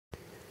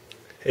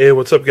Hey,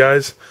 what's up,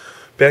 guys?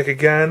 Back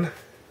again.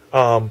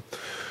 A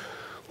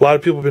lot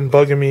of people have been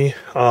bugging me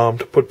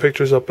to put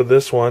pictures up of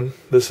this one.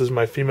 This is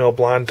my female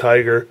blonde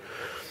tiger.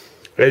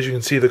 As you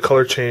can see, the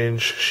color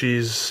change.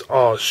 She's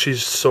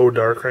so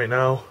dark right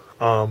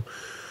now.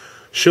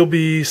 She'll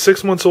be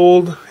 6 months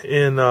old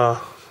in on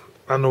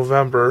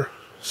November,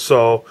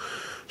 so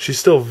she's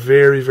still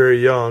very, very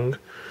young.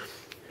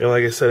 And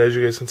like I said, as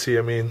you guys can see,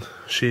 I mean,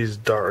 she's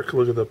dark.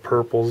 Look at the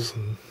purples,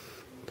 and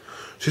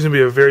she's gonna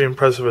be a very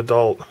impressive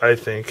adult, I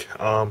think.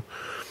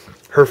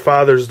 Her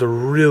father's the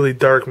really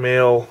dark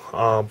male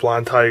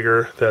blonde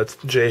tiger that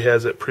Jay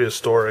has at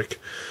Prehistoric,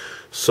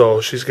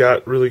 so she's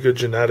got really good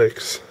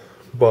genetics.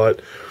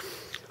 But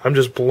I'm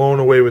just blown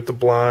away with the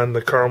blonde,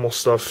 the caramel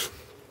stuff.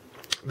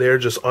 They're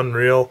just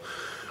unreal.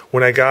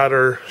 When I got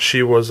her,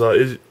 she was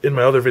in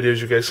my other videos.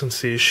 You guys can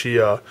see she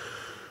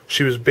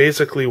was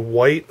basically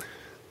white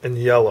and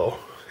yellow,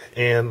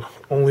 and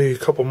only a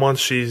couple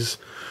months she's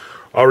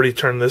already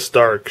turned this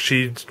dark.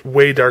 She's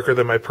way darker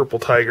than my purple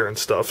tiger and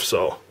stuff.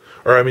 So,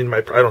 or I mean,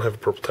 I don't have a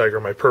purple tiger,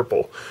 my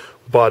purple,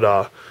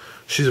 but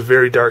she's a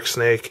very dark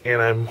snake,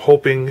 and I'm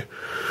hoping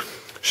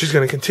she's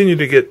going to continue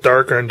to get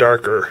darker and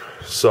darker.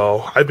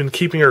 So I've been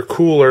keeping her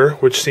cooler,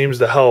 which seems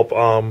to help.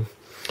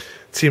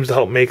 Seems to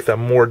help make them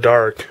more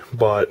dark.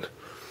 But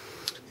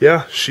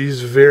yeah,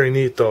 she's very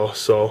neat though.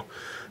 So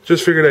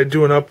just figured I'd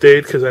do an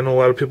update because I know a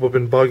lot of people have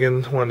been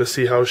bugging, wanting to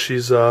see how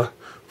she's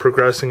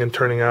progressing and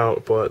turning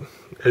out. But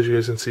as you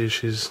guys can see,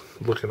 she's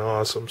looking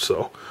awesome.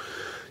 So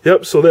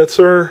yep, so that's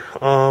her.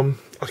 I'll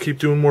keep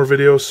doing more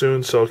videos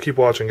soon, so keep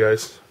watching,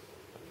 guys.